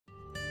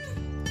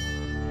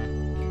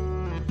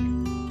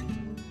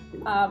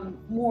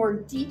more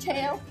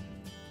detail.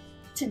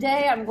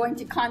 Today I'm going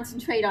to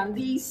concentrate on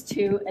these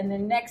two, and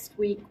then next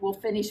week we'll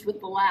finish with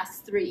the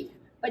last three.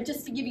 But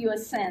just to give you a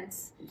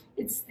sense,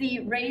 it's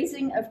the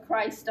raising of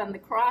Christ on the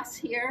cross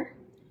here,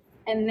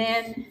 and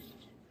then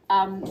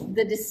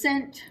the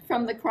descent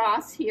from the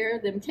cross here,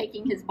 them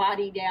taking his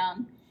body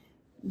down.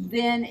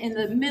 Then in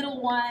the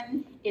middle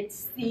one,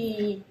 it's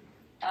the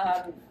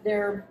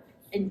they're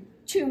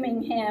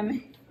entombing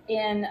him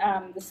in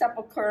the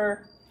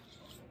sepulcher.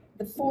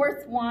 The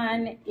fourth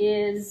one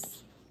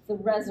is the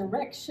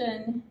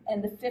resurrection,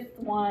 and the fifth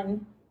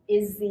one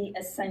is the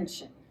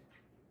ascension.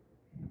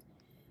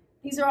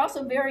 These are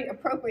also very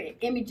appropriate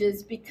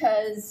images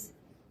because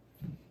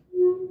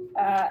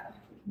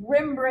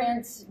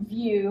Rembrandt's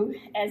view,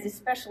 as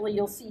especially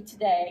you'll see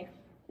today,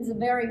 is a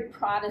very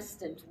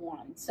Protestant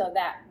one. So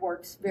that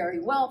works very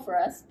well for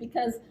us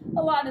because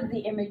a lot of the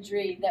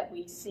imagery that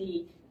we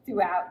see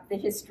throughout the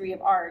history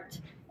of art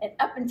and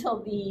up until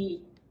the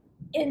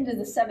end of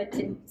the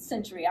 17th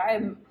century, I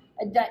am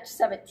a Dutch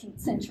 17th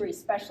century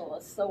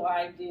specialist, so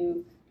I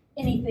do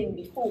anything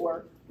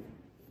before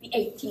the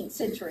 18th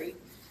century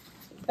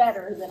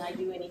better than I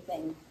do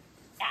anything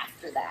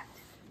after that.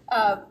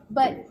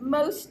 But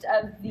most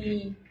of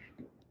the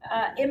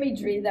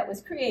imagery that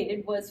was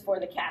created was for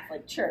the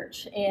Catholic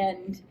Church.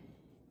 And,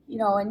 you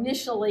know,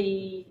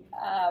 initially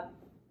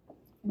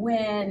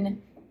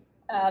when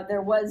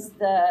there was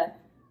the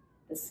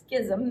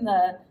schism,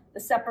 the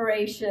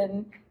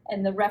separation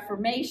and the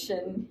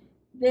Reformation,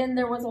 then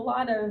there was a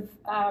lot of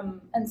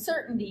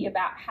uncertainty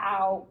about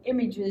how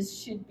images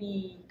should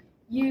be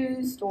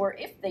used or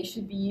if they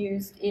should be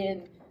used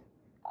in,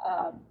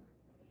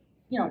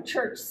 you know,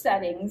 church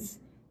settings.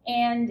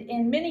 And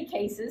in many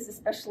cases,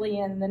 especially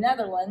in the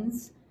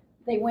Netherlands,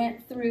 they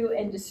went through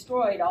and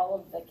destroyed all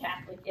of the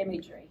Catholic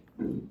imagery.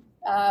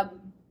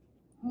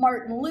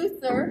 Martin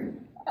Luther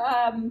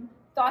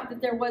thought that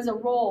there was a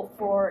role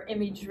for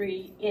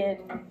imagery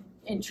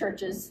in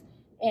churches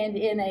and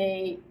in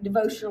a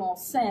devotional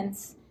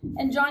sense.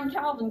 And John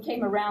Calvin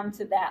came around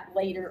to that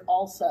later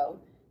also.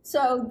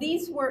 So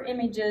these were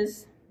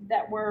images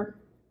that were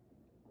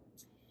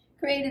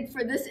created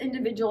for this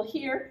individual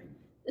here.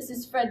 This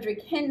is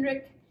Frederick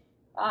Hendrick.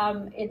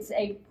 It's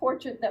a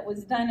portrait that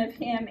was done of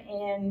him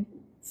in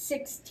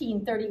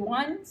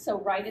 1631, so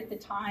right at the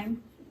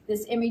time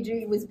this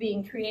imagery was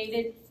being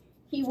created.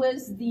 He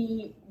was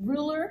the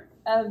ruler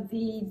of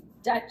the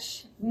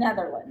Dutch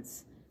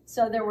Netherlands.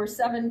 So there were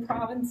 7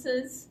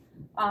 provinces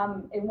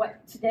in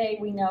what today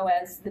we know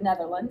as the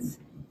Netherlands.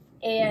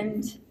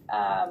 And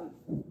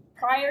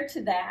prior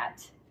to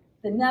that,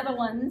 the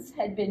Netherlands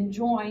had been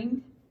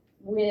joined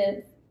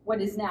with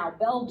what is now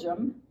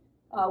Belgium,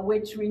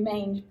 which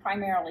remained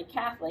primarily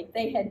Catholic.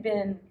 They had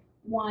been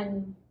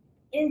one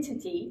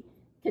entity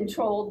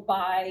controlled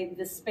by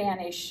the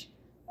Spanish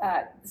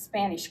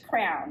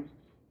crown.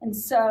 And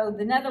so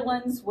the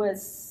Netherlands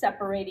was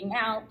separating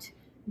out.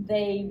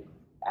 They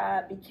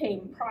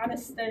became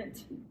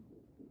Protestant,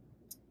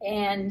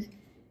 and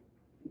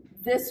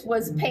this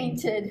was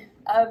painted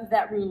of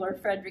that ruler,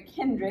 Frederick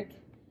Hendrick,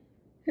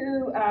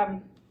 who,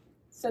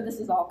 so this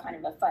is all kind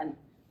of a fun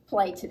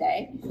play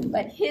today,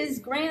 but his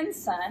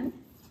grandson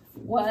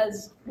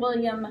was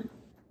William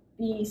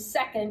II,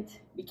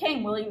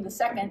 became William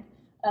II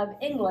of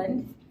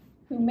England,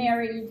 who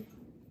married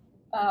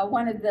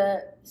one of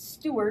the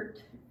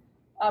Stuart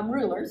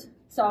rulers.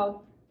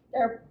 So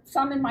there are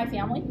some in my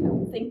family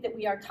who think that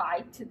we are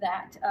tied to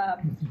that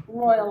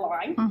royal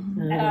line.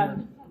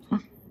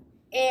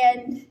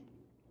 And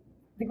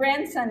the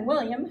grandson,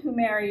 William, who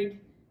married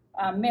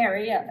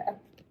Mary, a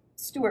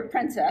Stuart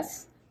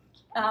princess,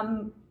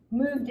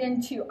 moved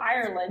into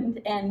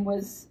Ireland and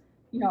was,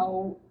 you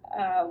know,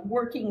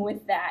 working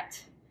with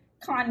that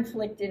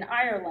conflict in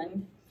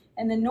Ireland.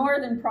 And the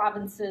northern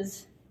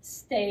provinces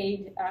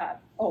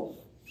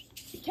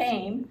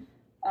became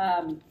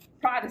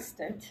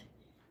Protestant.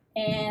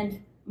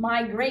 And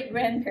my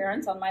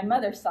great-grandparents on my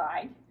mother's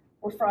side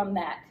were from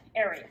that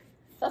area.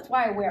 So that's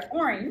why I wear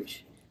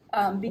orange,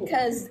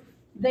 because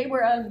they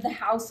were of the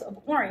House of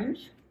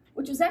Orange,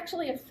 which was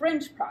actually a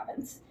French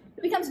province.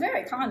 It becomes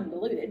very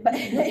convoluted, but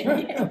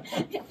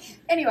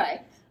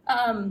anyway.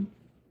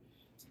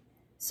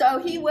 So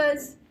he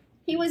was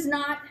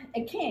not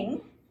a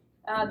king.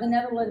 The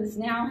Netherlands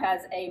now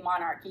has a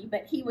monarchy,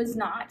 but he was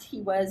not.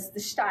 He was the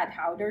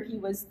stadhouder. He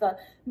was the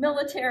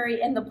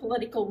military and the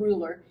political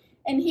ruler.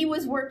 And he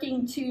was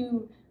working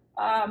to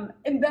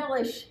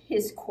embellish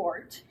his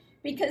court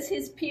because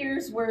his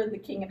peers were the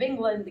King of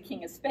England, the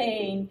King of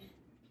Spain,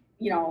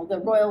 you know, the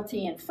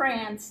royalty in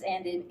France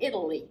and in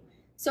Italy.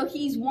 So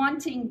he's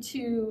wanting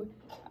to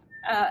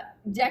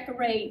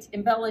decorate,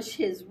 embellish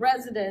his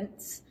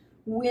residence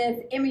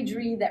with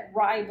imagery that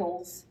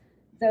rivals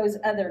those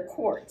other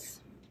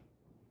courts.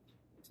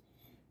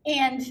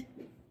 And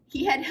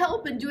he had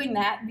help in doing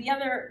that. The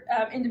other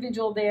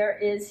individual there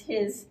is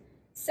his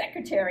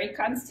secretary,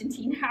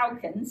 Constantine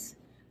Howkins.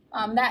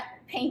 That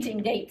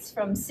painting dates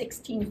from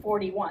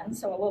 1641,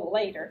 so a little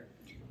later.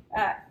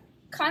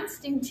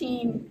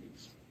 Constantine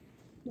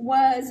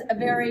was a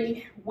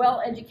very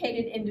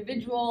well-educated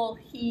individual.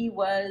 He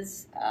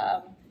was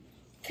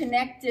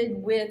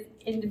connected with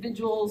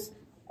individuals,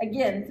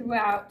 again,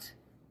 throughout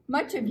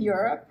much of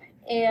Europe,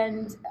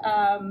 and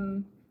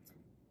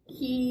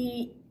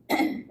he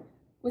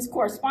was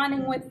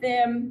corresponding with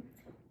them,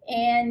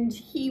 and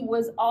he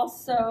was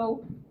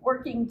also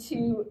working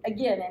to,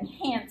 again,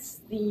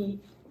 enhance the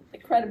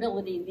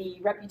credibility,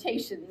 the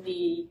reputation,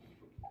 the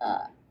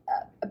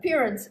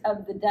appearance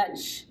of the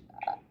Dutch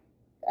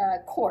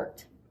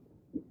court.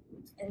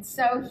 And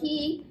so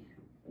he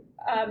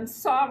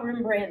saw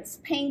Rembrandt's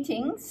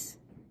paintings,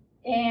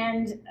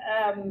 and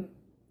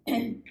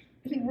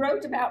he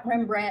wrote about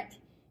Rembrandt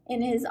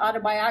in his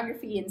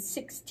autobiography in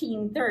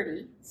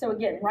 1630. So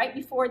again, right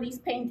before these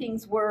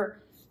paintings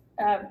were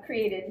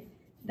created,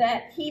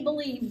 that he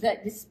believed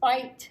that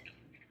despite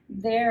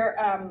their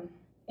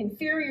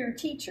inferior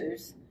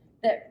teachers,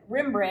 that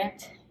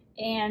Rembrandt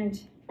and,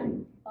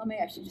 oh,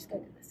 maybe I should just go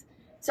to this.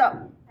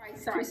 So,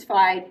 Christ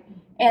crucified,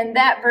 and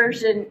that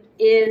version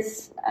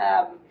is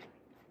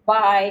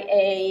by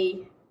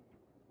a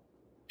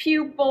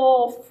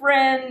pupil,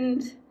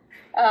 friend,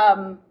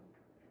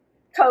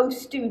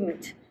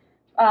 co-student,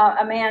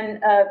 a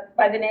man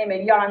by the name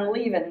of Jan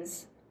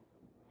Levens.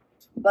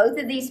 Both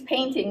of these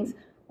paintings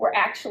were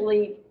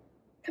actually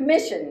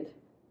commissioned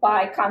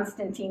by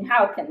Constantine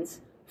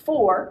Howkins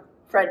for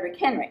Frederick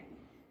Henry.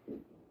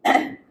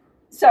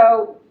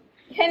 So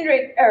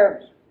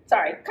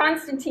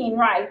Constantine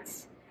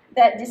writes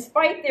that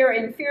despite their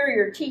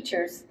inferior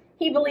teachers,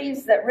 he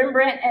believes that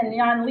Rembrandt and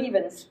Jan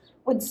Levens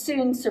would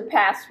soon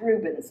surpass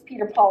Rubens,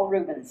 Peter Paul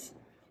Rubens.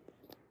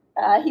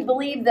 He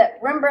believed that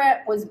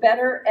Rembrandt was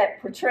better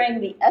at portraying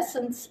the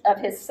essence of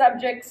his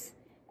subjects,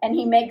 and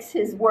he makes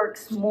his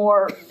works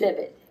more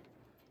vivid.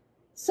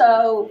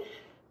 So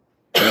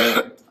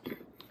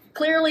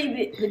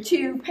clearly the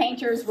two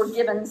painters were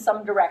given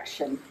some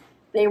direction.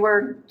 They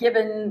were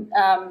given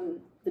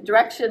the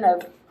direction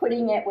of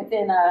putting it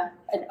within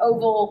an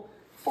oval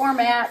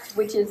format,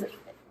 which is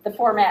the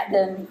format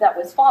then that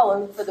was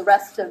followed for the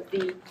rest of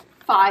the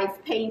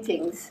 5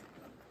 paintings.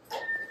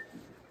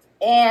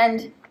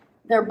 And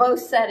they're both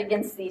set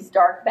against these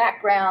dark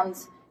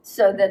backgrounds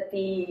so that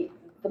the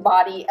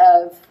body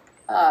of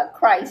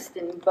Christ,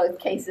 in both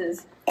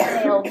cases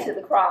nailed to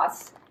the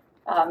cross,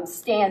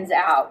 stands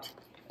out.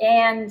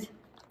 And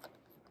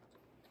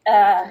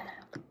as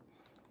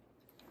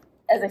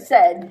I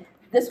said,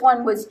 this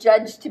one was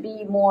judged to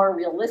be more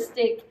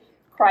realistic.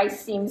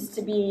 Christ seems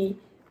to be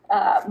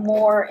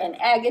more in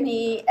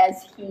agony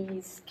as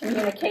he's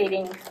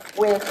communicating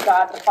with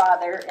God the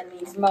Father in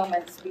these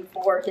moments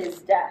before his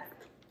death.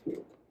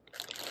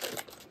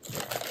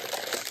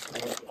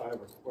 I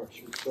have a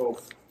question. So,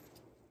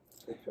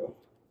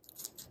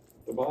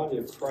 the body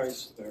of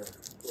Christ there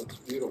looks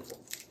beautiful.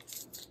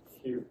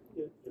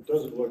 It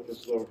doesn't look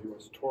as though he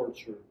was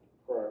tortured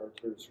prior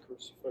to his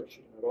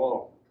crucifixion at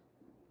all.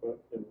 But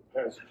in the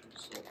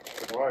passages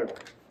of the Bible,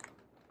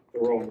 the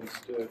Romans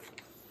did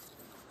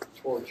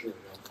torture him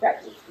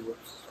with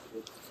whips,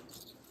 with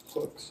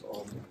hooks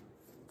on him,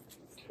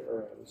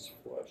 tear at his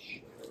flesh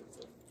and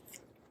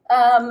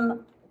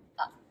everything.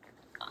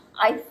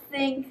 I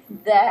think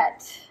that,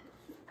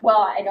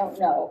 well, I don't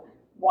know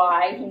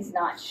why he's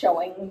not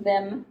showing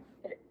them.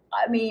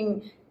 I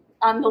mean,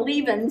 on the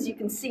Levens, you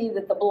can see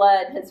that the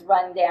blood has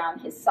run down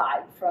his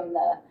side from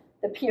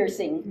the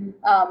piercing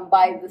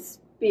by the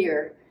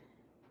spear.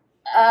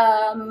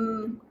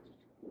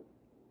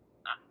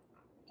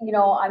 You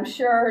know, I'm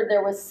sure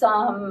there was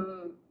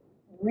some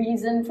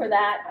reason for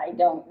that. I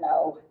don't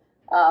know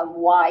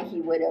why he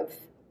would have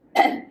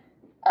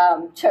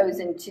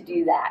chosen to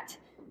do that.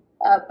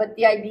 But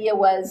the idea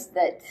was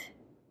that,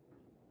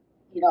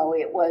 you know,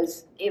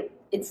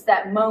 it's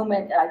that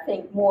moment, I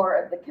think, more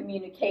of the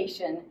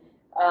communication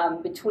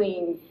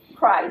between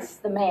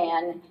Christ, the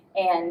man,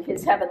 and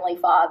his heavenly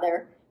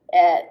Father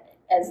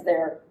as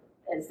they're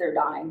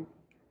dying.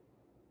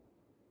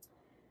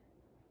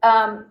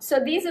 So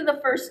these are the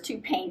first 2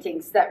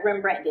 paintings that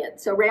Rembrandt did.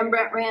 So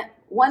Rembrandt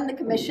won the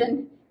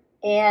commission,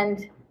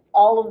 and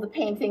all of the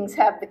paintings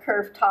have the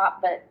curved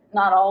top, but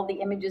not all the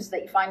images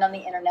that you find on the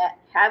internet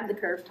have the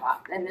curved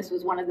top, and this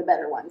was one of the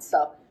better ones,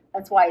 so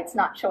that's why it's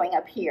not showing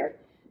up here.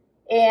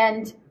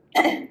 And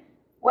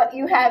what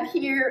you have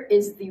here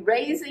is the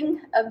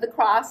raising of the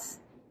cross,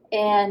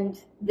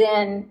 and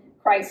then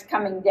Christ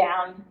coming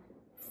down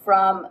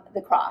from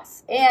the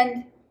cross.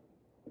 And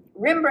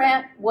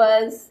Rembrandt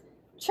was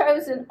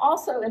chosen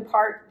also in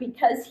part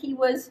because he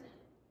was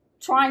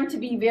trying to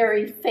be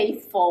very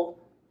faithful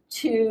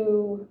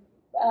to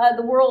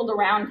the world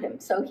around him.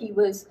 So he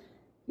was,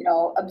 you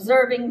know,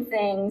 observing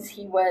things.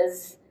 He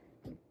was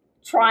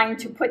trying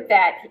to put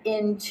that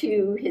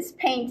into his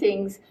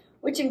paintings,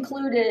 which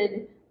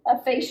included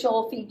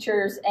facial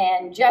features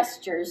and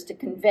gestures to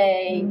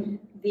convey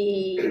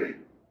the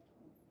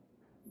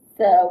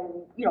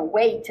you know,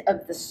 weight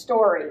of the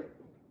story.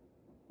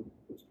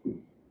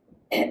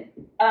 And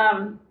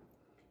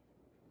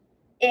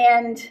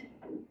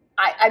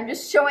I'm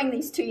just showing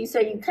these to you so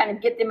you kind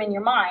of get them in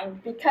your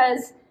mind,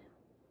 because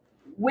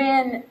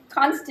when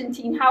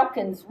Constantine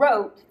Hawkins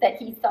wrote that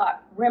he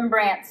thought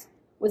Rembrandt's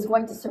was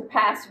going to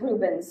surpass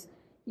Rubens,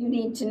 you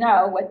need to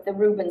know what the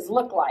Rubens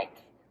look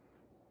like.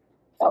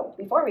 Oh,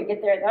 before we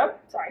get there though,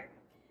 sorry.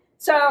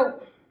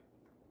 So,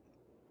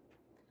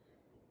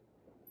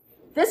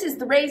 this is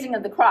the raising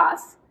of the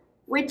cross,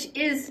 which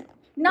is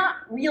not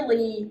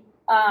really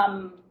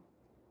a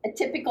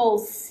typical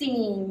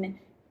scene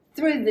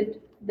through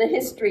the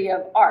history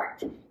of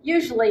art.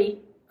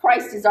 Usually,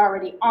 Christ is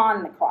already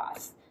on the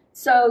cross.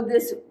 So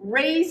this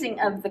raising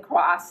of the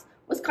cross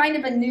was kind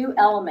of a new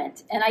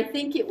element, and I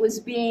think it was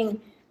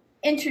being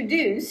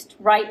introduced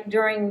right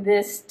during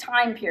this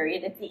time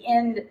period at the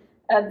end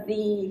of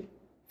the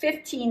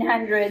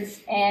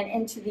 1500s and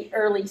into the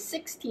early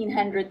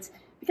 1600s,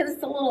 because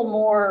it's a little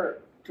more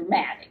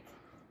dramatic.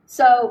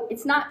 So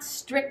it's not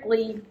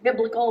strictly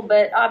biblical,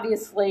 but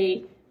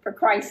obviously for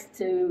Christ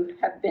to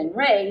have been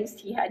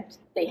raised,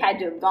 they had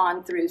to have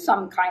gone through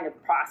some kind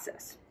of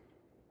process.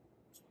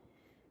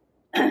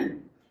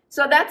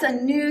 So that's a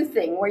new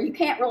thing where you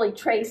can't really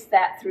trace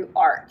that through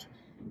art.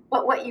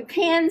 But what you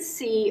can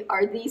see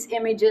are these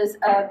images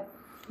of,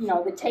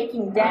 the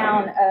taking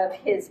down of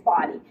his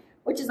body,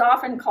 which is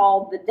often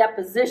called the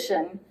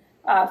deposition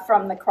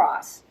from the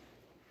cross.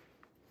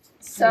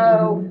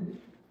 So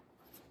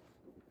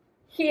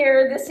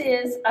here, this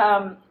is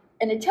an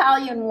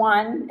Italian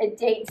one. It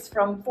dates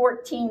from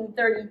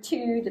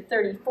 1432 to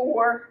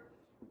 34,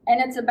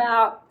 and it's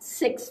about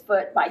 6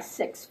 foot by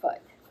 6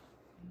 foot.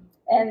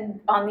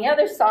 And on the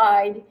other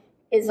side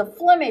is a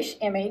Flemish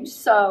image,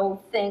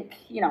 so think,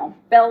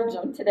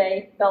 Belgium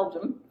today,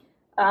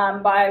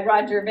 by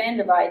Roger van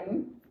der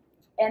Weyden,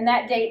 and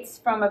that dates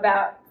from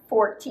about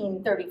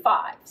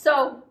 1435.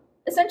 So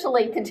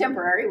essentially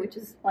contemporary, which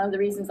is one of the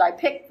reasons I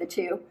picked the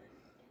two.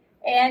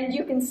 And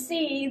you can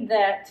see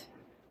that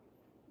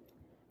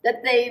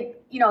they,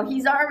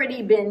 he's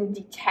already been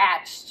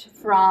detached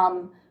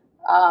from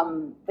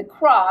the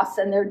cross,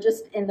 and they're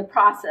just in the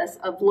process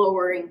of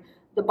lowering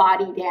the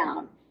body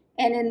down.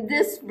 And in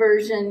this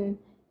version,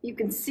 you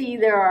can see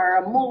there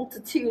are a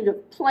multitude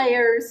of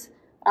players.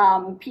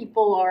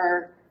 People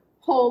are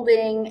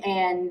holding,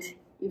 and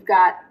you've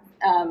got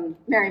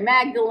Mary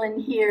Magdalene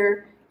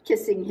here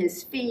kissing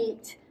his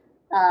feet.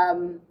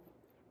 And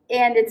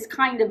it's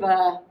kind of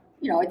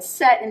it's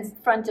set in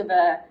front of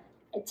a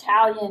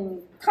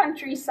Italian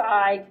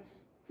countryside,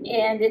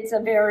 and it's a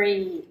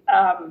very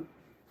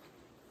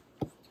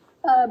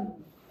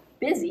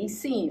busy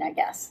scene, I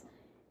guess.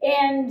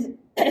 And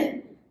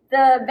the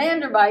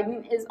Van der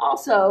Weyden is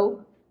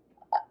also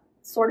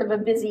sort of a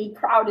busy,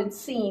 crowded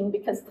scene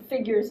because the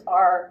figures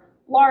are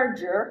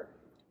larger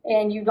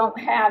and you don't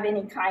have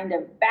any kind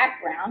of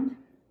background.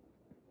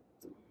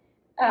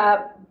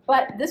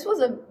 But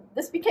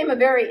this became a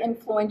very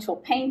influential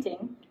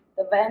painting,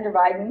 the Van der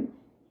Weyden,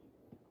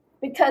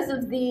 because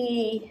of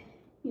the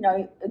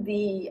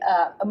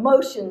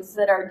emotions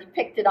that are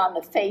depicted on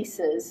the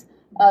faces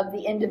of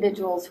the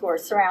individuals who are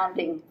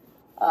surrounding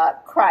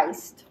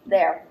Christ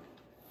there.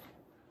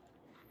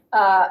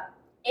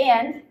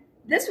 And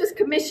this was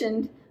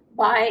commissioned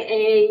by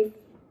a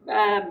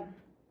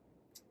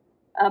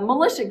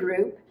militia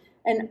group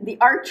and the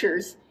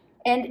archers.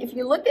 And if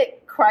you look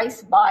at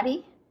Christ's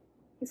body,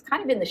 he's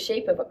kind of in the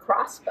shape of a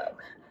crossbow,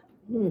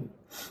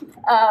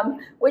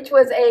 which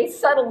was a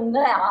subtle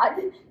nod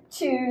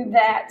to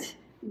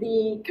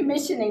the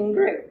commissioning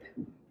group.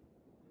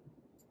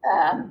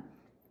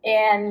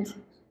 And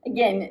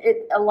again,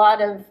 a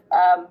lot of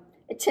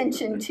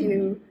attention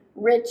to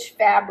rich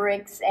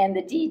fabrics and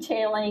the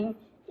detailing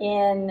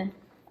in,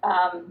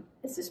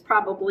 this is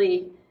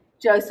probably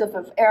Joseph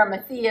of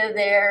Arimathea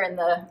there in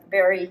the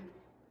very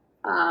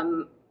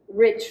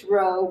rich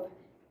robe.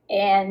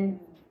 And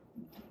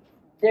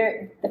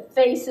the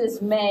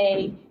faces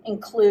may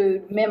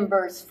include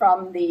members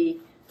from the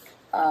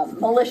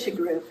militia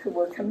group who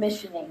were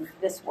commissioning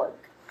this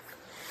work.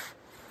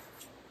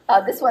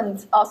 This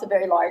one's also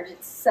very large.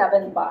 It's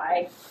 7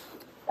 by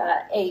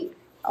 8,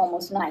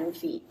 almost 9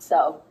 feet.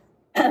 So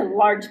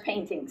large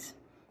paintings.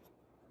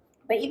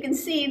 But you can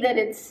see that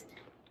it's,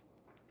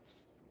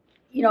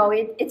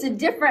 it's a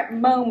different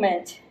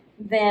moment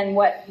than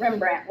what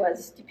Rembrandt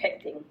was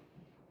depicting.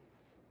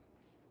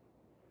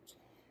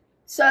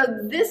 So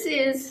this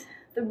is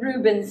the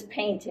Rubens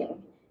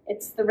painting.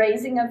 It's the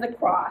raising of the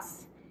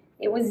cross.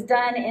 It was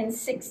done in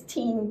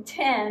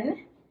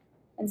 1610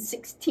 and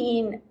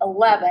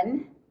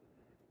 1611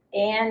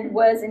 and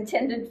was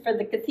intended for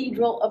the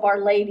Cathedral of Our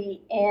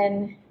Lady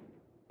in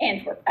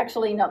Antwerp.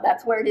 Actually, no,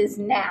 that's where it is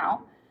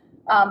now.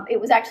 It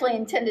was actually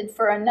intended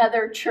for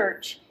another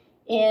church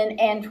in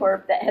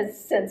Antwerp that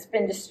has since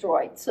been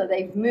destroyed. So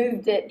they've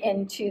moved it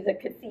into the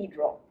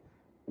cathedral.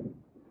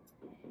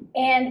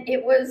 And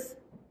it was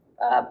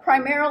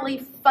primarily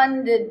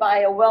funded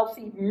by a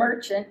wealthy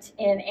merchant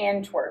in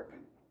Antwerp.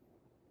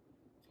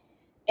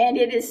 And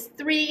it is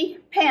 3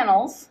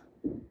 panels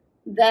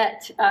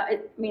that,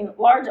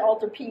 large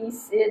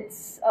altarpiece.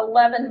 It's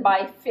 11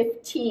 by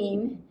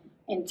 15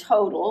 in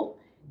total.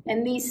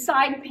 And these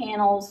side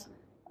panels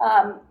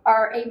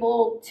are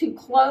able to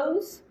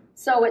close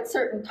So at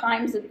certain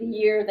times of the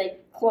year, they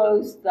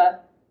close the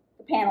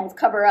panels,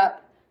 cover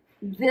up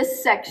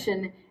this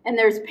section, and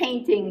there's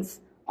paintings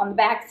on the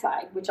back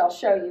side, which I'll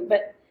show you.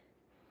 But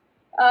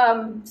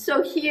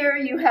so here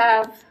you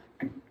have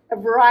a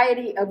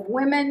variety of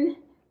women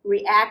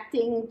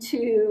reacting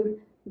to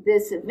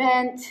this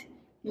event.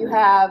 You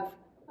have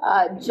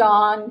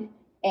John,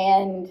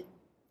 and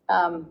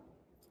for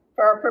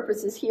our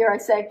purposes here, I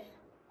say,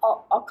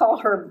 I'll call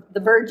her the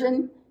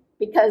Virgin,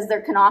 because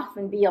there can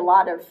often be a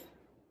lot of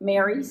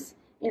Marys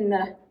in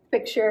the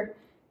picture.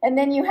 And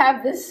then you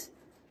have this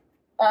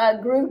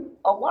group,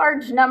 a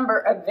large number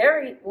of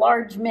very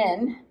large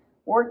men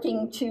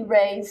working to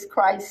raise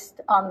Christ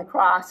on the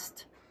cross.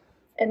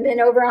 And then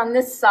over on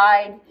this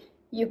side,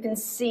 you can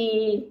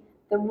see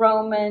the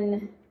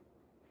Roman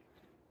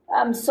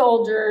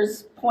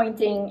soldiers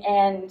pointing,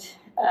 and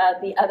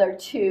the other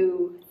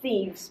two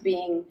thieves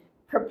being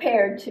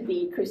prepared to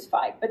be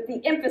crucified. But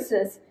the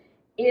emphasis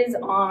is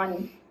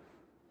on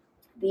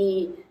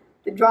the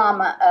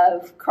drama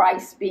of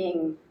Christ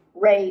being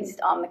raised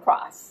on the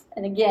cross.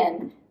 And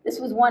again, this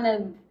was one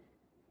of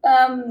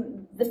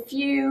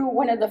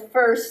the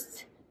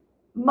first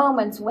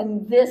moments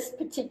when this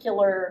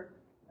particular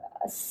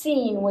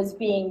scene was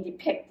being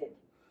depicted.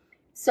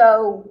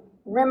 So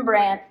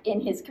Rembrandt, in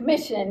his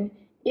commission,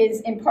 is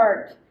in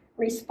part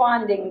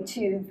responding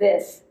to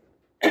this,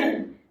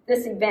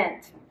 this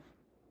event.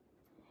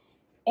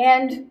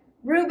 And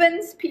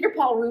Rubens, Peter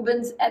Paul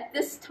Rubens, at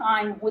this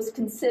time was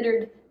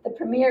considered the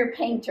premier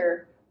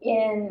painter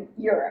in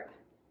Europe.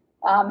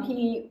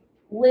 He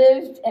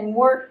lived and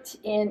worked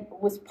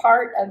was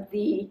part of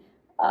the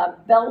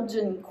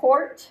Belgian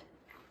court,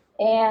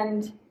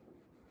 and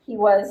he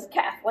was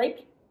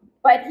Catholic,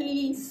 but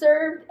he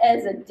served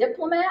as a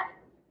diplomat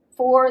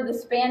for the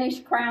Spanish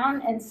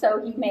crown, and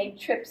so he made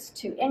trips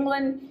to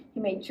England, he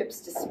made trips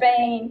to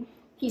Spain.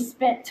 He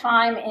spent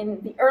time in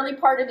the early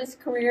part of his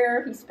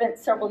career. He spent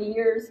several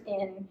years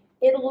in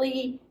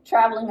Italy,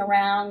 traveling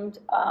around,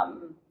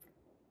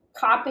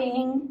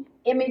 copying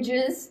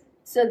images,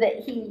 so that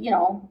he,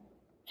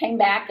 came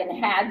back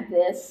and had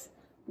this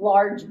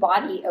large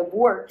body of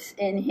works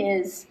in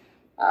his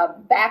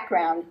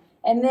background.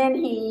 And then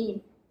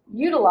he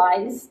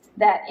utilized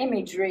that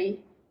imagery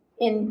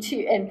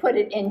and put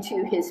it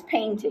into his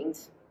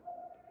paintings.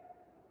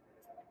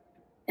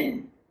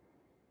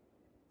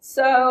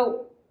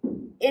 So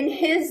in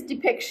his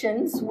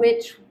depictions,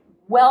 which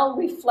well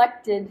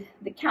reflected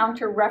the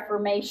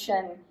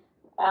Counter-Reformation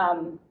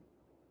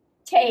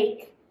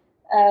take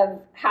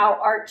of how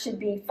art should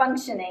be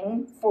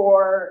functioning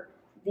for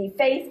the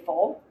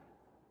faithful,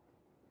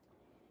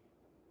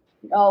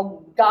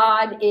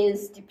 God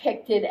is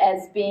depicted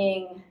as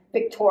being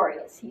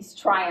victorious. He's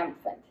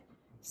triumphant.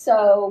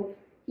 So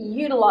he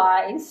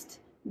utilized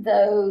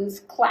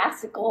those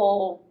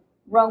classical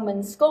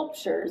Roman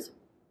sculptures,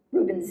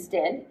 Rubens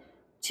did,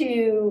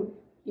 to,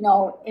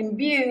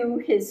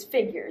 imbue his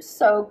figures.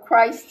 So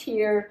Christ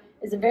here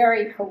is a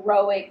very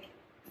heroic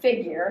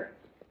figure,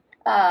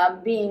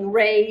 being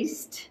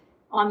raised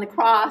on the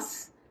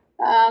cross.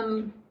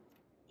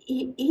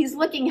 He's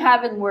looking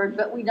heavenward,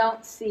 but we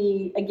don't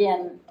see,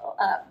 again,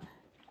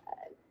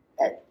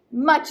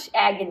 much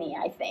agony,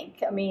 I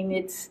think. I mean,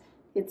 it's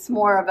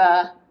more of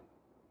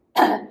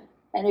an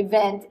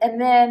event.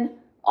 And then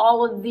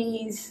all of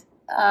these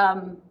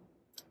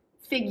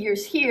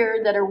figures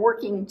here that are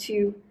working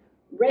to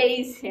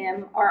raise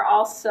him are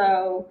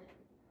also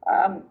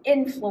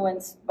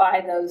influenced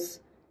by those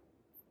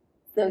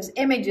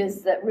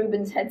images that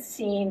Rubens had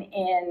seen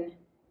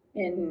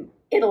in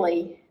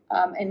Italy,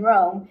 in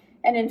Rome.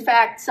 And in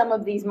fact, some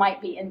of these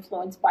might be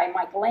influenced by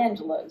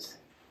Michelangelo's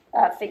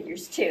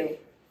figures too.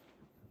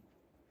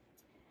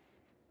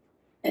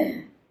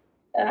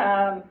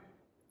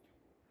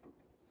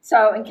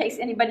 So in case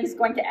anybody's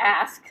going to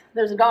ask,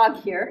 there's a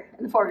dog here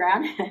in the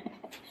foreground.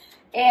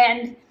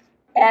 And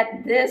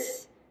at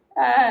this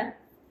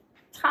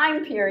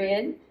time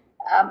period,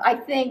 I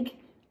think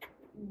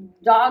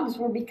dogs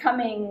were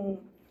becoming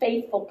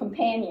faithful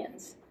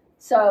companions.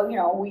 So,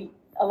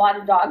 a lot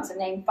of dogs are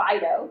named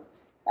Fido,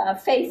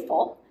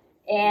 faithful.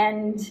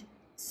 And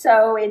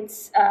so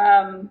it's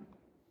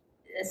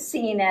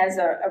seen as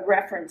a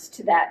reference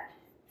to that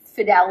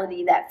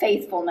fidelity, that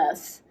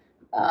faithfulness,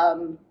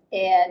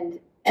 and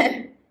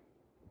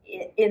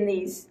in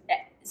these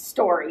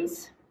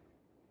stories.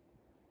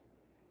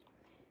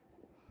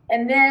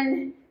 And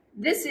then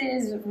this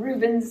is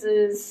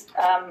Rubens's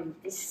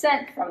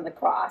Descent from the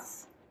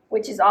Cross,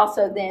 which is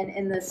also then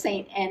in the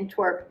St.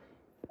 Antwerp,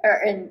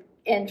 or in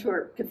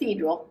Antwerp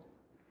Cathedral.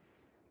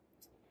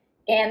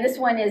 And this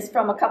one is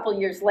from a couple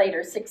years later,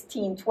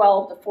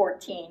 1612 to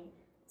 14.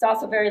 It's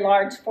also very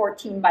large,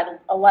 14 by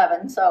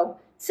 11, so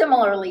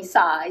similarly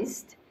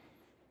sized.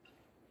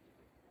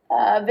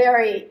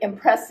 Very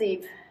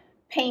impressive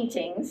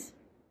paintings.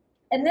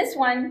 And this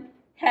one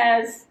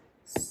has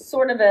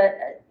sort of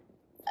a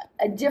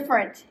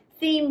different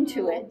theme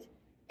to it,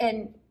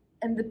 and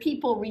the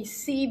people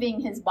receiving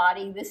his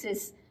body. This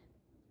is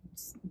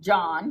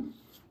John,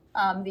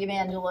 the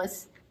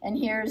evangelist, and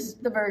here's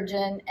the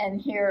Virgin,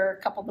 and here are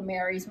a couple of the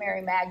Marys,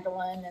 Mary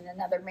Magdalene and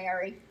another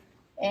Mary.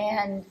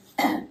 And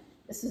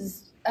this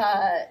is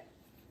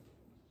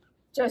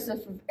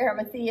Joseph of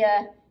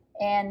Arimathea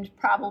and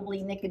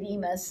probably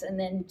Nicodemus, and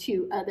then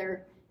 2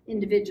 other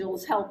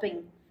individuals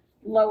helping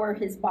lower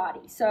his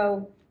body.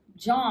 So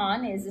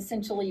John is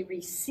essentially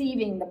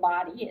receiving the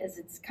body as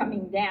it's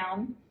coming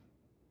down.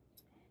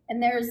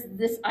 And there's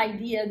this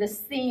idea, this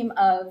theme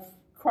of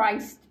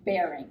Christ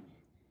bearing.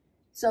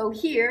 So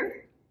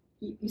here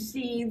you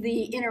see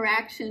the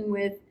interaction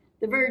with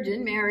the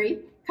Virgin Mary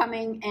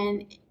coming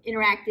and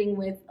interacting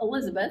with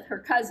Elizabeth, her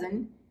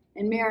cousin,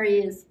 and Mary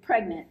is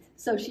pregnant.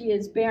 So she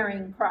is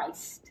bearing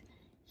Christ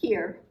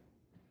here.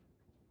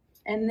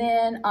 And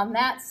then on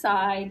that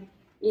side,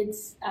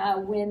 it's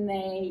when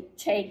they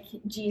take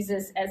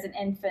Jesus as an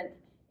infant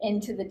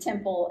into the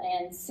temple,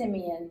 and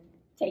Simeon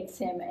takes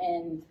him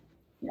and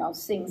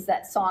sings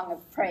that song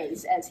of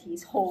praise as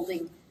he's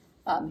holding,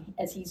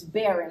 as he's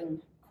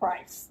bearing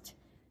Christ.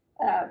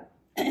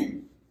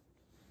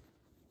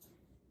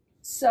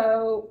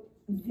 So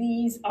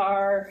these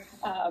are,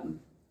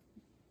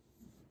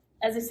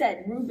 as I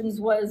said, Rubens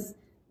was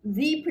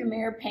the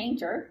premier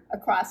painter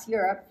across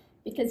Europe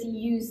because he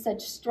used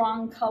such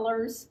strong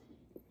colors.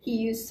 He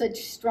used such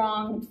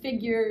strong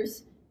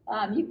figures.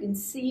 You can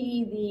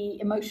see the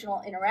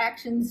emotional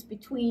interactions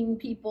between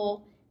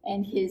people,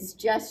 and his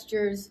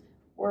gestures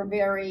were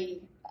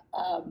very,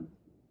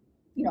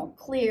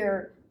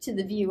 clear to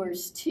the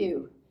viewers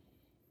too.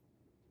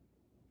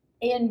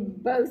 In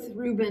both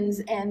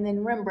Rubens and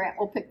then Rembrandt,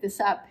 we'll pick this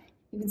up,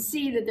 you can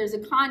see that there's a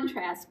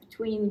contrast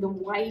between the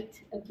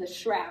white of the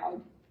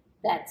shroud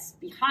that's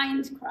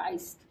behind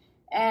Christ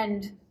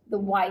and the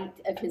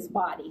white of his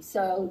body.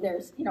 So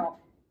there's,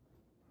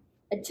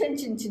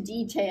 attention to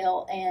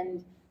detail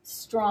and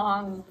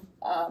strong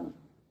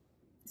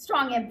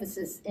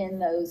emphasis in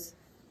those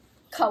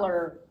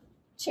color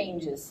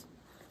changes.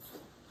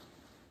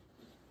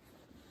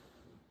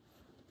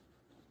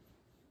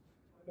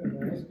 And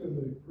I asked in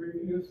the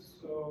previous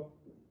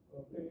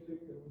painting, it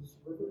was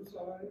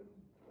Riverside.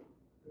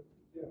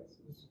 Yes,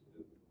 is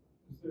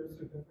there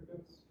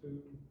significance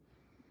to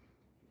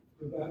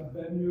that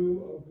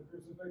venue of the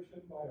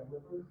crucifixion by a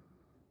river?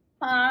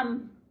 Or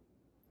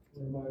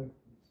am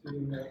I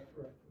seeing that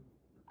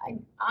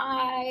correctly?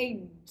 I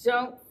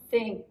don't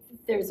think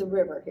there's a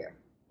river here.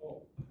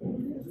 Oh.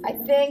 I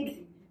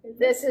think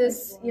this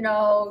is,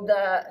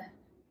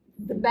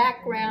 the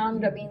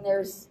background. I mean,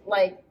 there's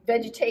like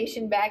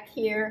vegetation back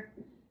here,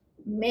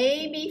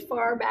 maybe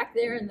far back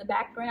there in the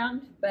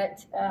background,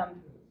 but I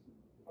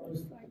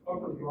was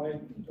upper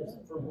right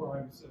just from where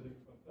I'm sitting,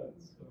 but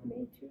that's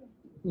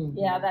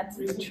yeah, that's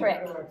the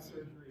trick.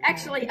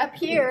 Actually, up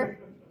here,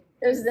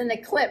 there's an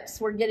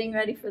eclipse. We're getting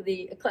ready for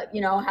the eclipse.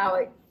 You know how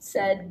it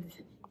said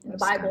in the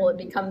Bible it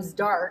becomes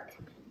dark.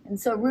 And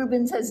so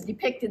Rubens has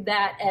depicted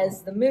that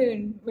as the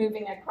moon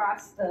moving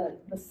across the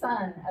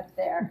sun up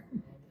there.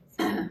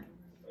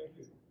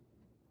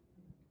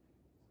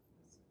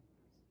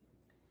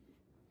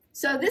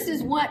 So this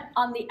is what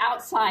on the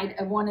outside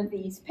of one of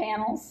these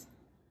panels.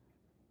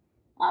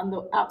 On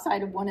the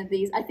outside of one of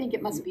these. I think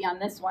it must be on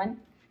this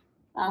one.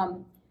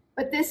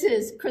 But this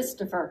is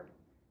Christopher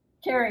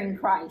carrying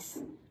Christ.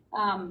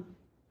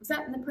 Was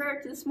that in the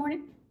prayer this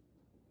morning?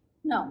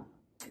 No.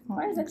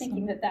 Why was I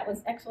thinking that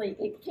was actually,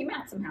 it came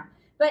out somehow.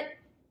 But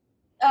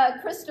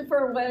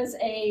Christopher was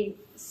a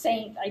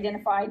saint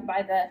identified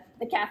by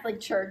the Catholic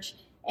Church,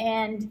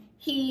 and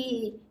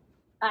he,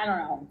 I don't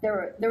know,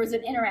 there was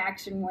an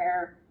interaction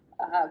where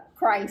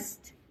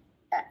Christ,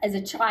 as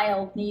a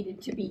child,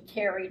 needed to be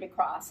carried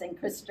across, and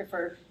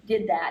Christopher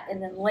did that,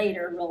 and then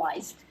later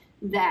realized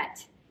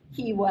that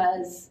he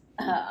was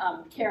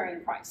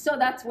carrying Christ. So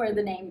that's where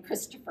the name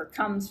Christopher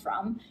comes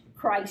from,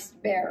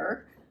 Christ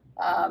bearer.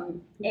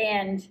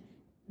 And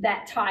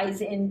that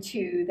ties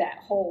into that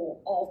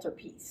whole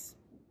altarpiece.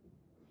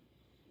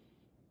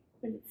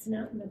 But it's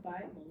not in the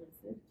Bible,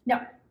 is it?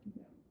 No.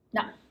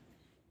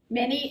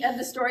 Many of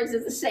the stories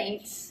of the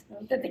saints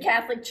that the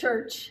Catholic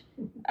Church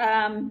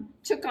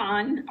took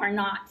on are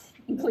not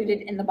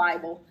included in the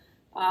Bible.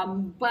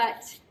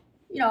 But,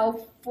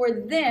 for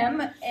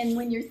them, and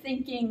when you're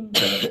thinking,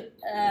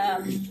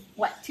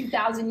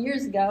 2,000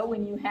 years ago,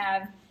 when you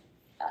have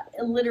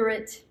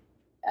illiterate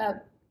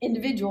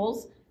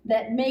individuals,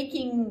 that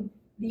making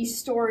these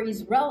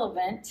stories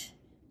relevant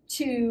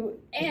to,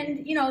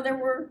 and there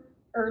were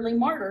early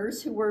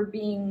martyrs who were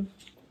being,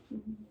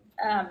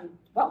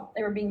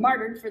 they were being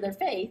martyred for their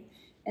faith,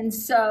 and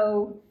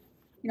so,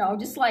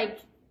 just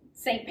like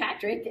St.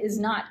 Patrick is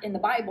not in the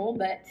Bible,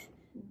 but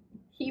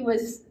he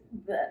was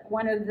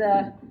one of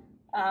the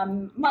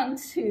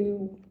monks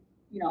who,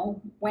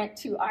 went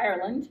to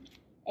Ireland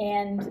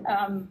and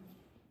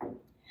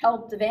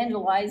helped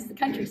evangelize the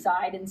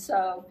countryside, and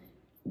so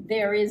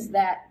there is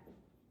that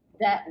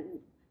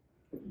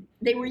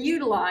they were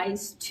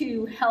utilized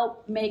to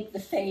help make the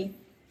faith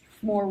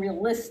more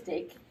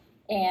realistic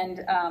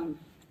and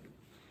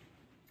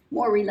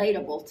more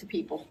relatable to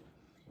people.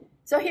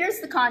 So here's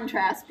the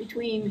contrast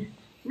between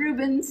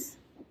Rubens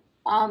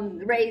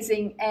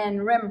raising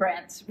and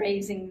Rembrandt's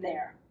raising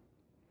there.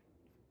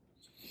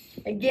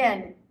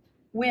 Again,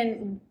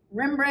 when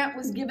Rembrandt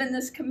was given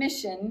this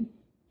commission,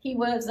 he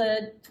was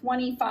a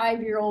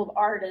 25-year-old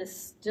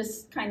artist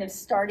just kind of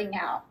starting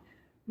out.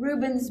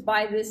 Rubens,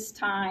 by this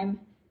time,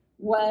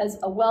 was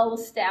a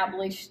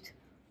well-established,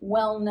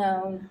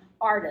 well-known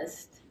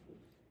artist.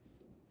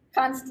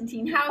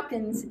 Konstantin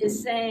Hawkins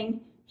is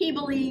saying he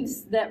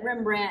believes that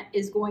Rembrandt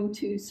is going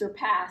to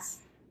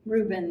surpass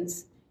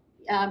Rubens,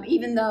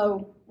 even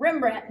though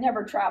Rembrandt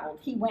never traveled.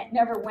 He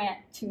never went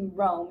to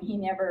Rome. He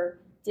never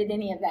did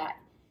any of that.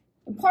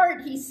 In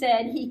part, he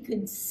said he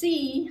could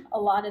see a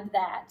lot of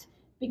that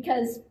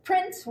because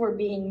prints were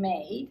being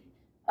made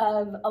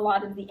of a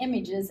lot of the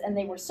images and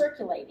they were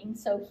circulating,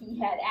 so he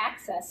had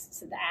access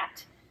to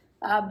that.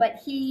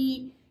 But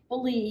he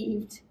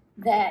believed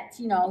that,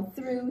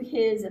 through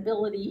his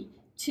ability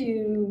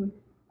to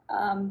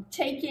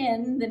take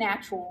in the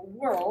natural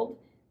world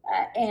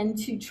and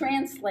to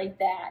translate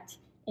that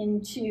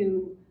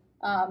into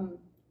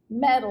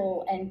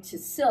metal and to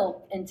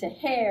silk and to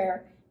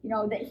hair,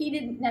 that he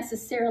didn't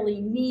necessarily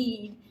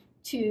need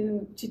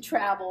to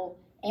travel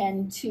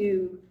and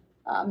to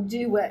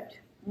do what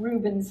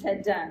Rubens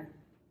had done.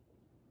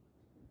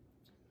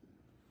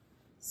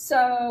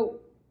 So,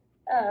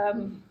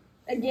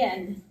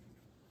 again,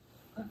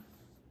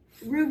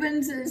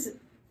 Rubens's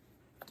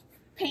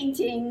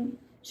painting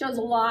shows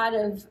a lot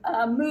of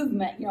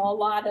movement, a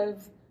lot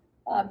of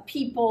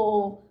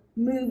people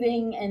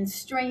moving and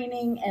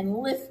straining and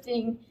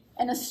lifting,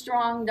 and a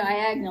strong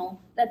diagonal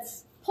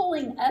that's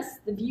pulling us,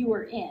 the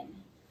viewer, in,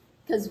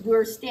 because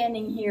we're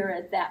standing here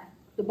at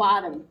the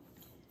bottom.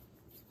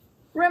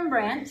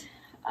 Rembrandt,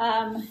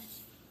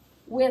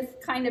 with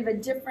kind of a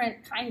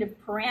different kind of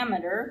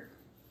parameter,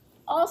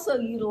 also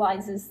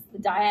utilizes the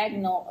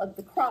diagonal of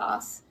the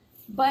cross,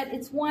 but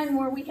it's one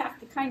where we have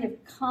to kind of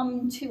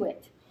come to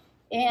it.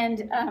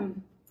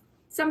 And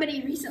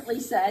somebody recently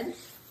said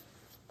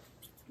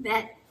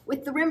that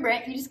with the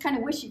Rembrandt, you just kind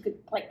of wish you could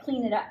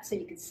clean it up so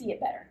you could see it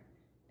better,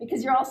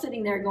 because you're all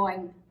sitting there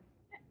going,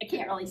 I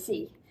can't really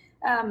see.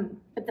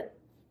 But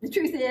the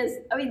truth is,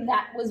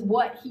 that was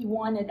what he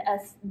wanted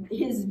us,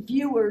 his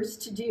viewers,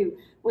 to do,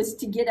 was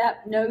to get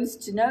up nose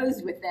to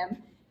nose with them.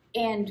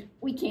 And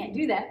we can't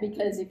do that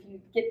because if you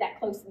get that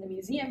close in the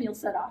museum, you'll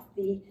set off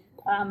the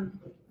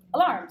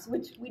alarms,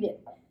 which we did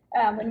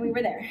when we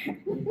were there.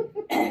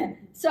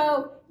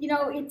 So,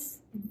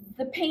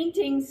 the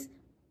paintings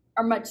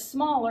are much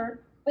smaller,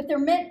 but they're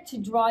meant to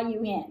draw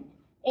you in.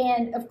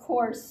 And of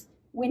course,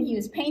 when he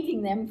was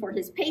painting them for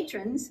his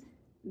patrons,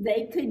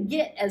 they could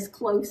get as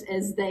close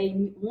as they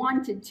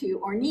wanted to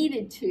or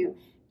needed to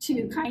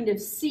kind of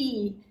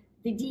see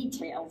the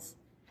details.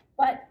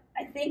 But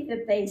I think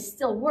that they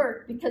still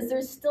work because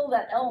there's still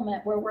that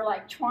element where we're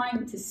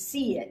trying to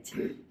see it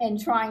and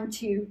trying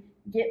to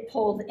get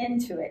pulled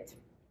into it.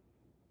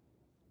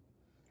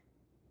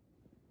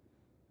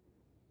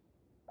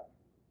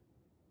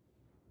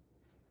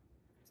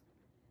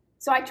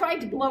 So I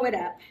tried to blow it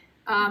up.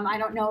 I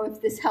don't know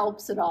if this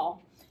helps at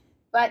all.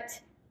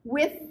 But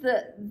with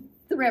the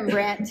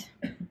Rembrandt,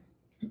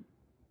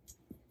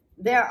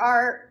 there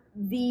are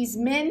these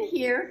men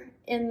here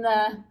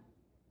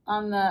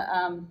on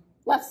the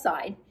left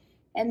side,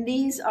 and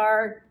these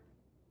are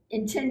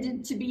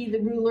intended to be the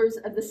rulers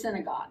of the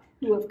synagogue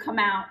who have come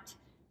out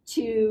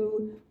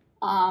to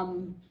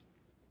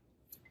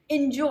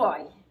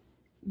enjoy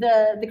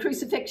the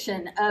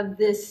crucifixion of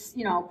this,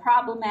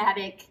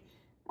 problematic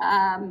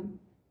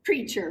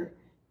preacher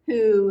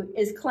who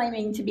is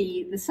claiming to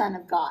be the Son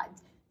of God.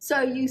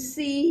 So you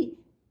see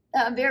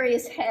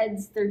various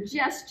heads, they're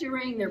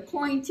gesturing, they're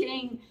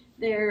pointing,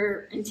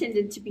 they're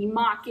intended to be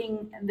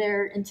mocking,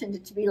 they're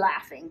intended to be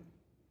laughing.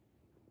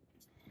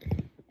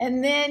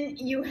 And then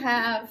you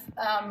have,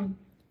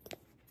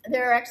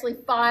 there are actually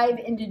 5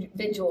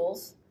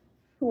 individuals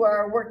who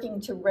are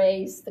working to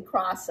raise the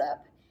cross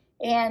up.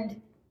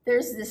 And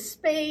there's this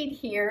spade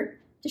here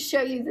to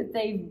show you that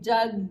they've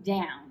dug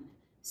down.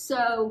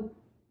 So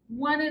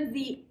one of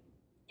the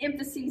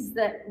emphases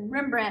that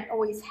Rembrandt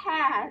always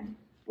had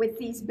with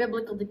these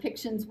biblical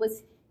depictions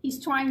was he's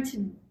trying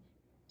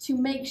to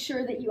make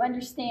sure that you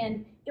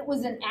understand it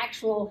was an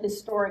actual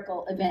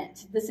historical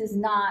event. This is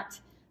not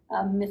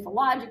a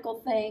mythological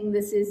thing.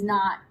 This is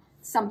not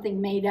something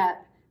made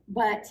up.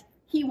 But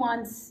he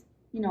wants,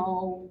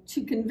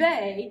 to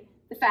convey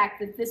the fact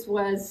that this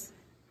was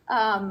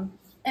an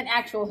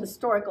actual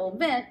historical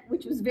event,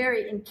 which was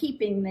very in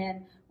keeping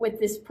then with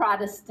this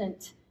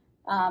Protestant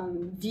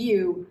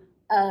view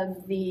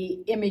of the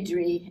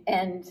imagery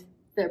and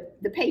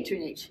the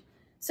patronage.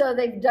 So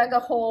they've dug a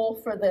hole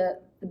for the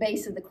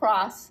base of the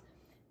cross.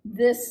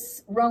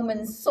 This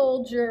Roman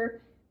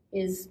soldier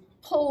is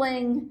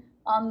pulling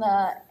on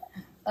the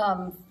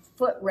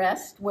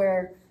footrest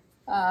where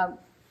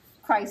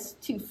Christ's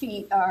 2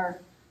 feet are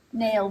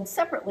nailed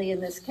separately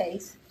in this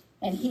case,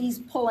 and he's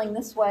pulling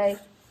this way,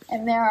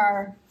 and there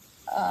are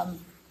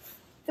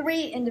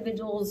 3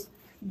 individuals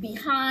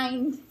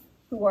behind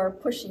who are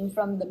pushing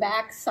from the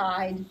back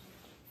side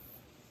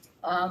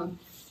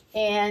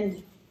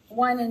And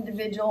one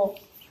individual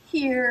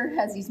here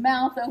has his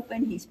mouth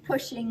open, he's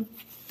pushing,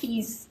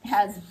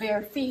 has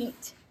bare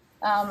feet.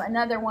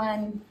 Another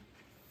one,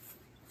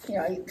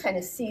 you kind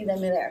of see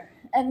them there.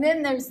 And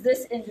then there's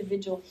this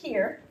individual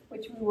here,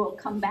 which we will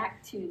come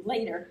back to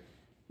later,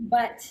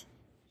 but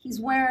he's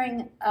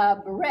wearing a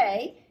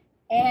beret,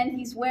 and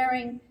he's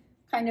wearing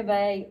kind of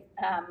a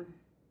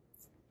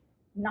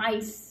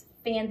nice,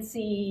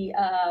 fancy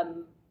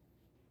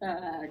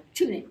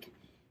tunic.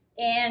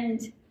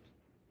 And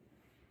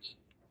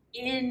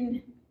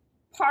in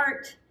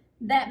part,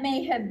 that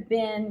may have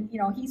been,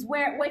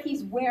 what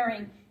he's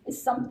wearing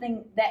is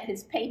something that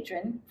his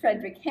patron,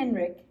 Frederick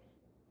Henrik,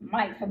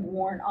 might have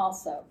worn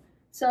also.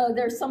 So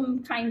there's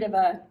some kind of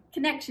a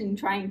connection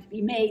trying to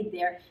be made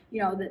there,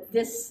 that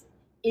this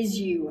is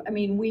you. I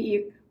mean,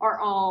 we are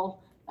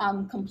all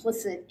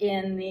complicit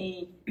in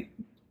the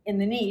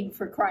need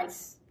for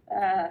Christ's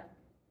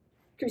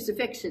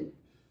crucifixion.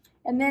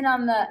 And then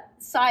on the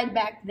side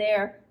back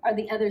there are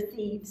the other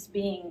thieves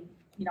being,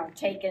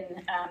 taken,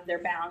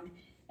 they're bound.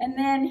 And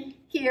then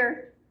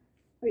here,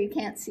 where you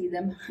can't see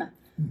them,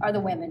 are the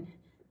women.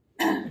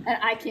 And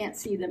I can't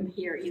see them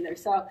here either,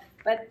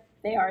 but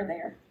they are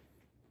there.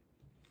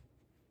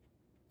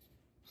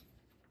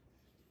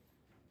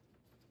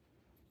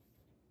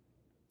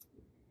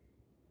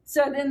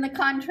 So then the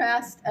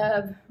contrast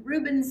of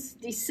Rubens'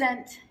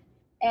 descent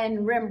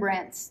and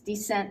Rembrandt's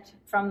descent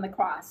from the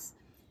cross.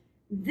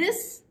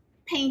 This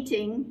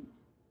painting,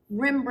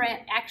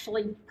 Rembrandt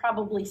actually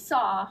probably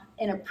saw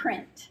in a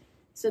print.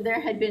 So there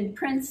had been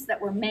prints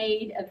that were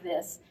made of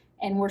this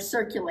and were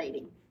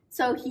circulating.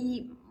 So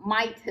he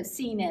might have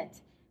seen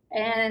it.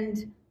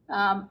 And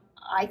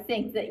I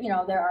think that,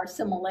 there are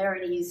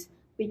similarities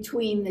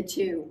between the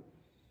two.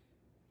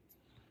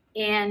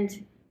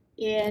 And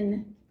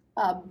in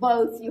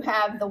both, you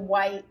have the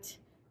white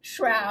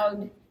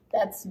shroud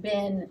that's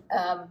been,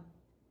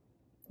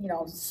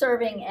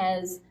 serving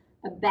as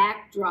a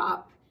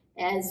backdrop,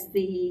 as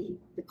the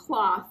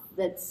cloth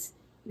that's,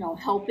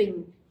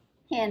 helping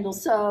handle.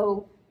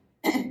 So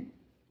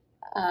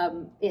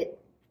it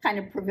kind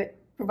of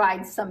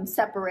provides some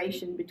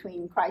separation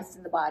between Christ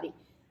and the body.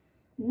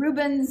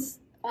 Rubens'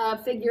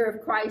 figure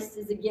of Christ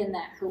is, again,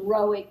 that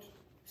heroic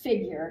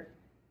figure,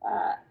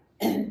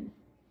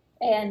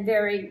 and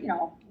very,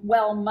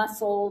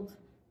 well-muscled,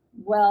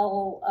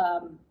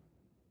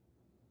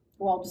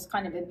 just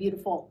kind of a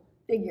beautiful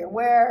figure,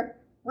 where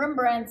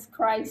Rembrandt's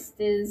Christ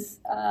is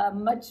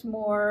much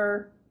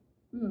more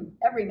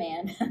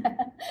everyman,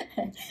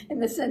 in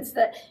the sense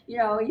that,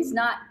 he's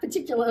not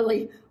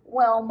particularly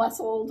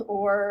well-muscled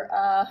or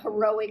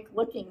heroic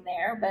looking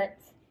there, but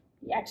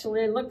he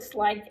actually looks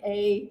like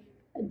a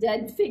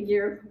dead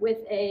figure with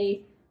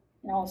a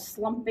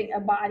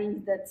body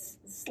that's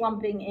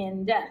slumping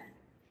in death.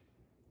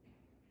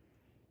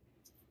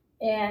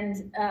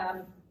 And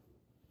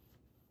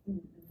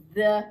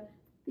the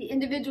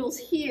individuals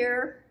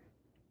here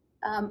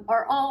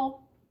are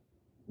all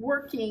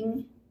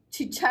working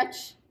to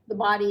touch the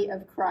body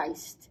of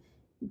Christ.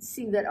 You can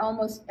see that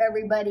almost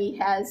everybody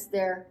has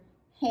their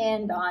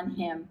hand on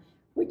him,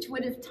 which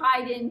would have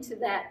tied into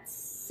that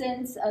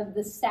sense of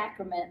the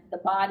sacrament, the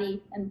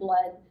body and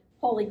blood,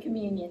 Holy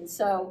Communion.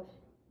 So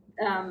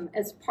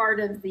as part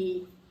of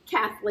the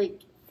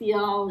Catholic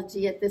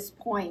theology at this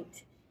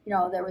point,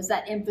 there was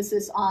that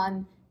emphasis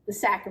on the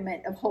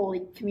sacrament of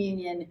Holy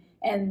Communion,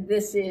 and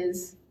this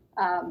is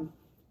kind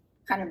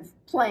of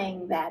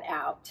playing that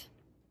out.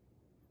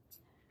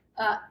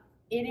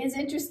 It is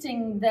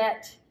interesting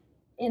that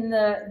in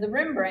the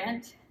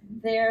Rembrandt,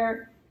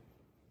 there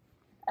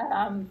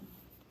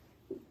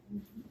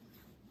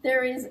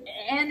is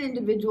an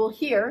individual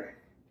here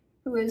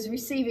who is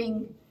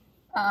receiving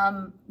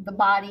the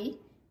body.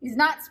 He's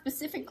not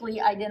specifically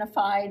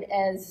identified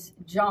as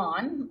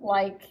John,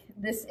 like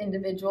this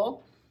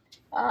individual,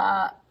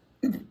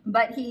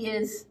 but he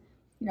is,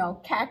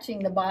 catching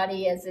the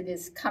body as it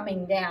is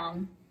coming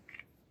down.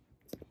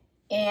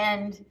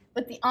 And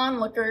with the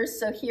onlookers,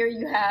 so here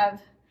you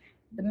have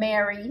the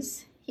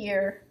Marys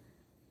here,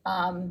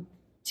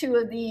 two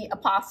of the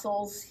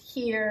apostles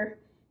here,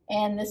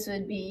 and this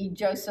would be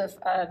Joseph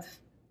of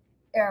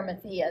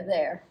Arimathea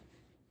there.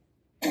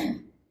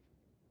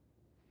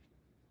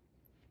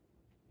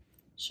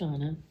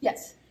 Shana?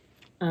 Yes.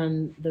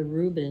 On the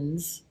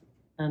Rubens,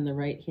 on the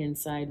right-hand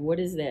side, what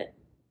is that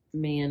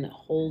man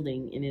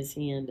holding in his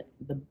hand?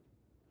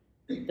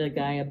 The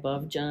guy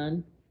above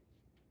John?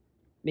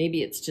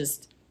 Maybe it's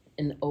just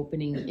an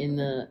opening in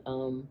the,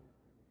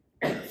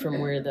 from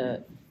where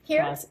the Here?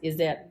 cross, is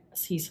that,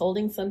 he's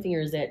holding something,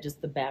 or is that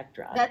just the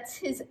backdrop? That's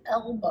his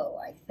elbow,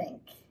 I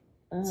think.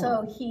 Oh.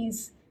 So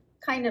he's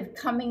kind of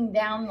coming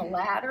down the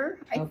ladder,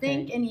 I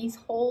think, and he's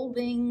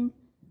holding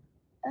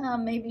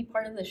maybe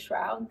part of the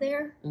shroud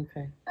there.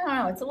 Okay. I don't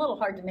know, it's a little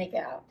hard to make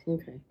out.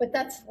 Okay. But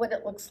that's what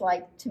it looks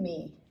like to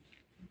me.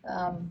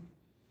 It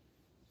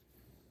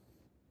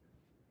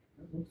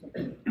looks like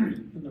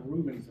in the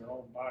Rubens, they're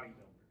all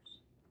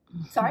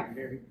bodybuilders. Sorry?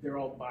 They're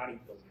all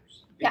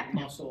bodybuilders. Big Yeah.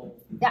 muscle.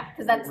 Yeah,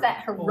 because that's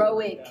that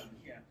heroic.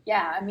 Yeah.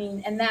 Yeah, I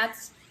mean, and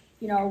that's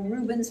you know,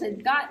 Rubens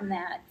had gotten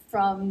that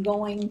from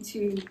going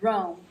to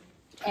Rome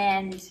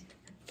and,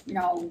 you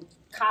know,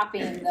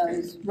 copying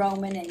those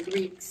Roman and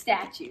Greek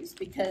statues,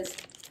 because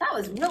that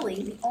was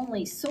really the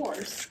only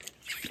source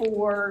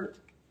for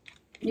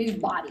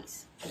nude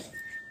bodies.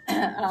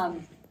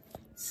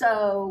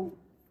 So,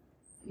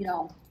 you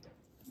know,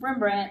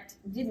 Rembrandt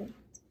didn't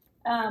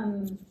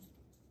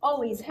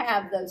always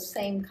have those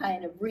same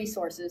kind of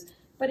resources.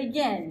 But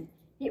again,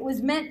 it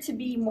was meant to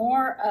be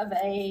more of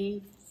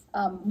a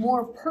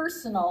more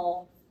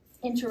personal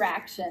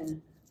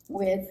interaction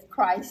with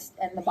Christ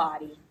and the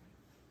body.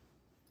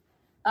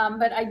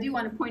 But I do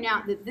want to point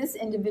out that this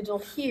individual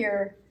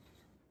here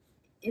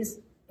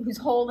who's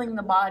holding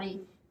the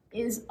body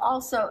is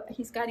also,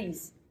 he's got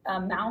his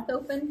mouth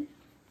open,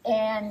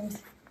 and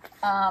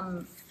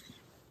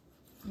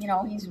you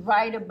know, he's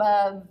right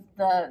above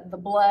the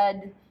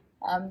blood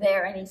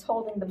there, and he's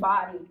holding the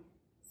body.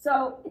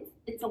 So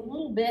it's a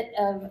little bit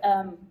of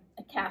a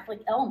Catholic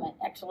element,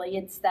 actually.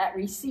 It's that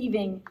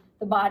receiving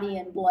the body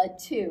and blood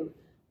too.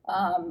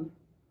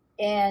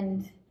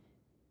 And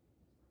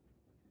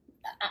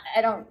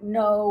I don't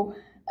know,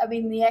 I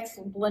mean, the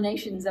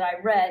explanations that I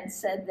read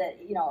said that,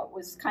 you know, it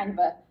was kind of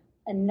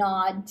a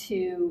nod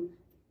to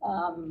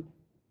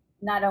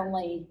not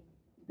only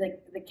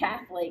the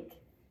Catholic,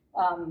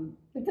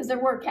 because there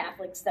were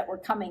Catholics that were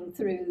coming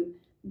through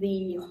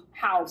the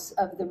house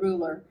of the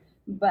ruler,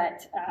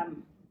 but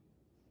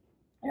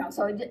you know,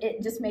 so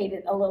it just made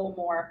it a little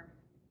more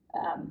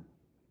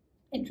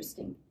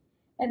interesting.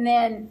 And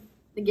then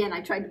again,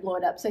 I tried to blow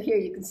it up, so here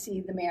you can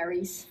see the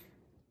Marys,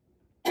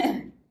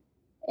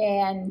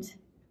 and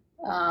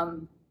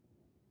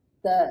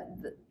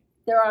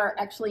there are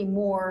actually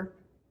more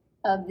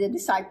of the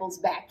disciples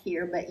back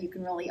here, but you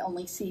can really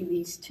only see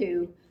these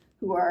two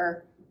who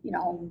are, you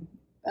know,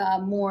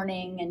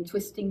 mourning and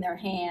twisting their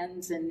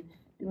hands and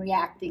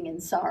reacting in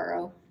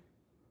sorrow.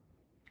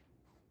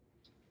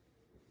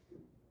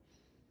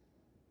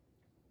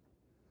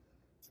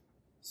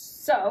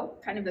 So,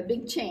 kind of a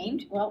big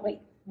change. Well, wait,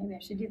 maybe I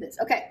should do this.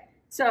 Okay,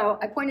 so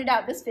I pointed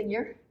out this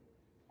figure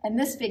and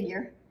this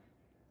figure,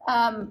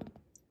 and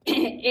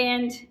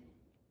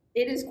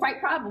it is quite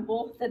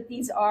probable that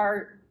these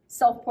are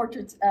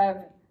self-portraits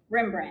of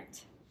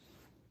Rembrandt.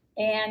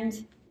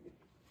 And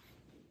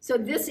so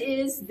this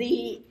is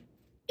the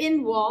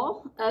end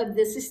wall of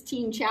the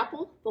Sistine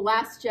Chapel, the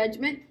Last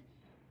Judgment.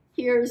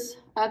 Here's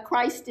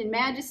Christ in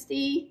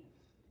Majesty,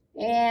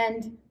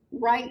 and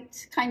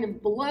right kind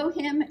of below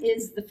him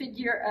is the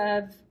figure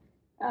of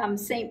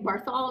Saint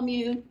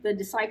Bartholomew, the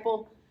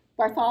disciple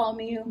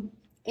Bartholomew.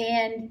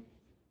 And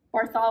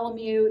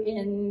Bartholomew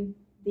in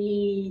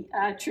the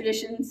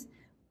traditions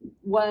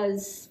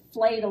was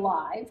flayed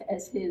alive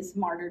as his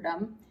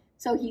martyrdom.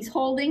 So he's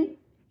holding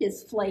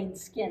his flayed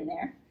skin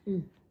there.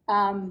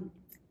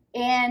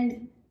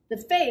 And the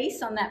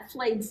face on that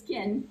flayed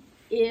skin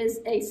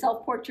is a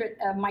self-portrait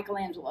of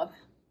Michelangelo.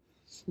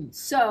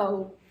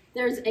 So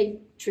there's a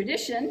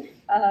tradition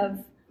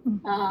of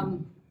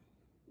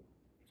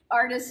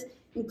artists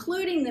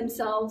including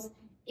themselves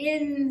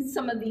in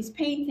some of these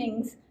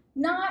paintings,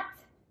 not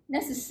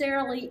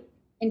necessarily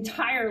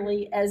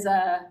entirely as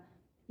a,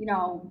 you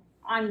know,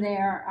 I'm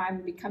there,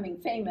 I'm becoming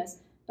famous,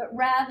 but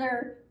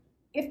rather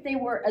if they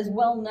were as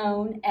well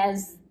known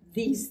as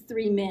these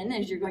three men,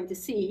 as you're going to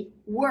see,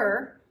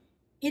 were,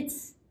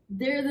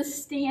 they're the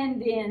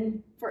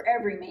stand-in for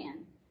every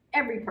man,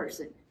 every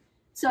person.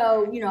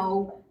 So, you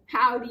know,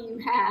 how do you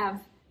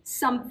have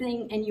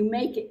something and you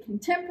make it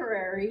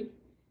contemporary,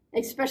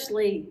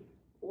 especially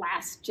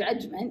Last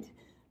Judgment,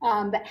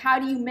 but how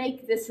do you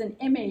make this an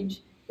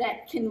image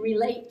that can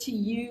relate to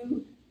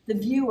you, the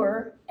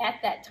viewer, at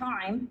that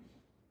time?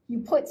 You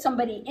put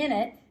somebody in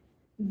it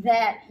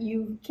that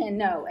you can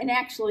know. And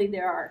actually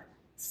there are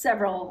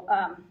several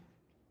of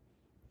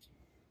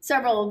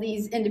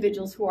these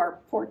individuals who are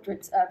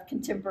portraits of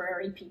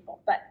contemporary people.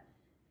 But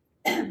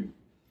and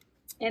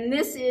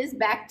this is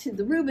back to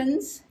the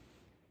Rubens.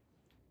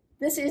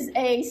 This is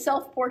a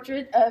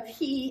self-portrait of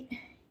he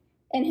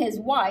and his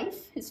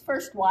wife, his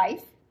first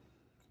wife.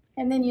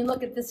 And then you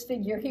look at this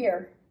figure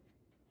here,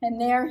 and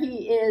there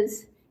he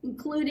is,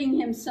 including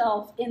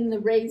himself in the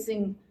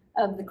raising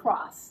of the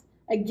cross.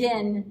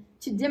 Again,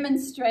 to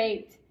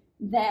demonstrate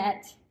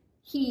that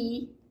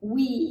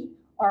we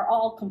are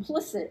all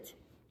complicit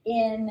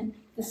in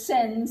the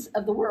sins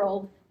of the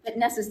world that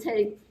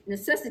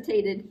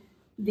necessitated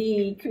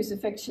the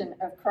crucifixion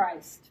of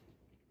Christ.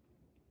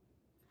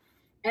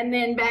 And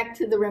then back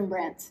to the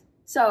Rembrandt.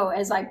 So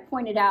as I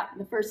pointed out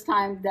the first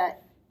time,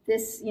 that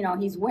this, you know,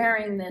 he's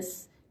wearing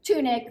this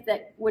tunic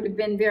that would have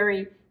been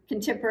very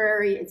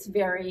contemporary. It's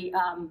very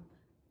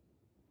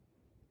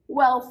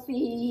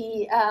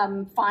wealthy,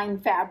 fine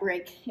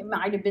fabric. It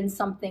might have been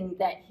something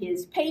that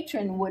his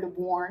patron would have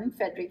worn,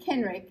 Friedrich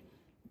Henrik,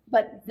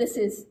 but this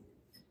is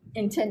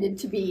intended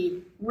to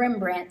be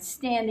Rembrandt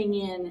standing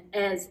in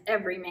as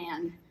every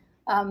man.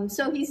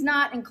 So he's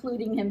not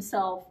including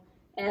himself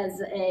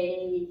as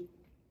a,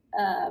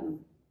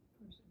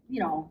 you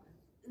know,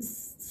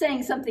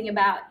 saying something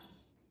about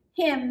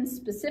him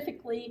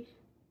specifically,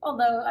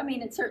 although, I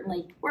mean, it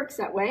certainly works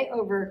that way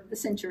over the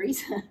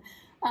centuries.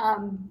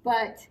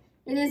 But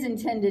it is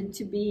intended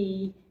to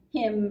be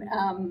him,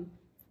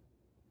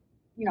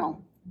 you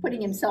know,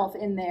 putting himself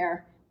in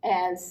there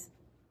as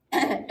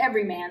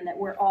every man, that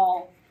we're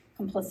all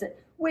complicit,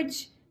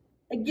 which,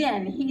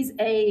 again, he's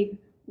a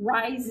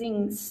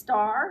rising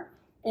star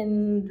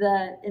in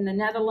the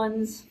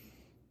Netherlands.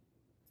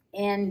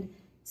 And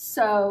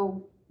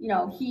so, you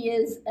know, he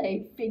is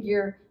a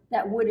figure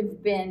that would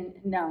have been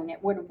known.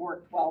 It would have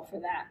worked well for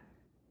that.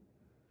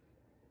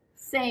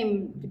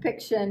 Same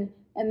depiction,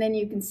 and then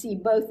you can see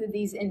both of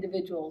these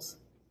individuals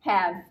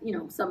have, you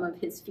know, some of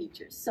his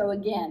features. So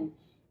again,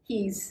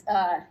 he's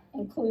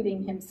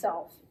including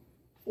himself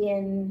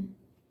in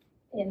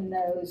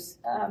those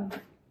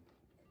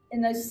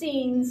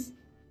scenes,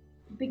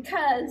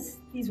 because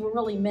these were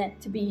really meant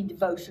to be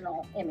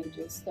devotional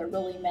images. They're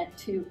really meant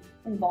to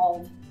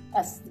involve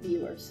us, the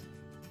viewers.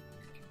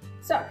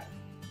 So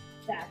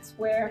that's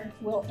where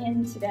we'll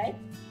end today.